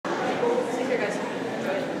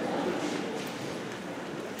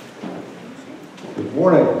Good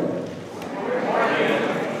morning.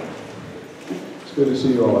 It's good to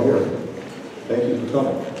see you all here. Thank you for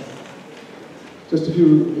coming. Just a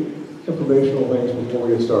few informational things before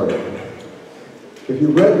we get started. If you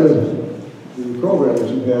read the program that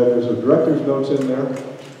you had, there's a director's notes in there.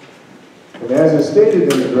 And as is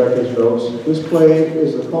stated in the director's notes, this play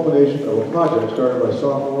is the culmination of a project started by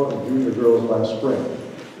sophomore and junior girls last spring.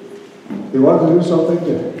 They wanted to do something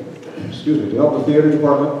to help the theater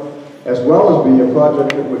department, as well as be a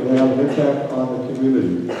project that would have an impact on the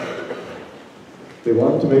community. They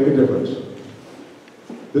wanted to make a difference.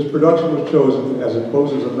 This production was chosen as it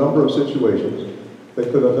poses a number of situations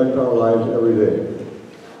that could affect our lives every day.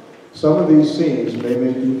 Some of these scenes may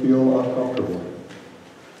make you feel uncomfortable.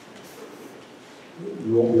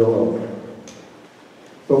 You won't be alone.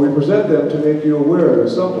 But we present them to make you aware that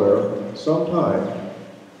somewhere, sometime,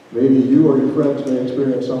 maybe you or your friends may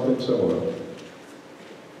experience something similar.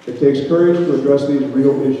 It takes courage to address these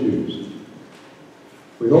real issues.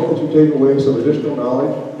 We hope that you take away some additional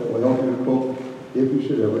knowledge that will help you to cope if you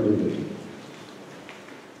should ever need it.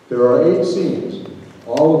 There are 8 scenes,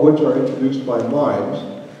 all of which are introduced by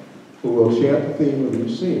mimes who will chant the theme of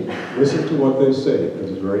each scene. Listen to what they say, because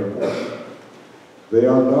it's very important. They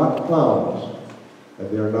are not clowns, and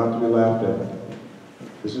they are not to be laughed at.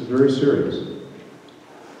 This is very serious.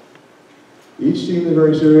 Each scene is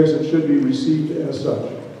very serious and should be received as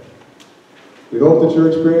such. We hope that your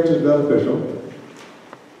experience is beneficial.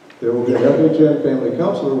 There will be an FHN family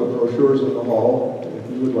counselor with brochures in the hall if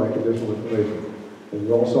you would like additional information. And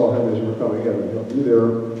you all saw him as you were coming in, and he'll be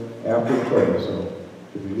there after the play, so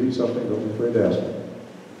if you need something, don't be afraid to ask him.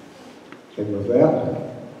 And with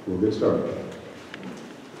that, we'll get started.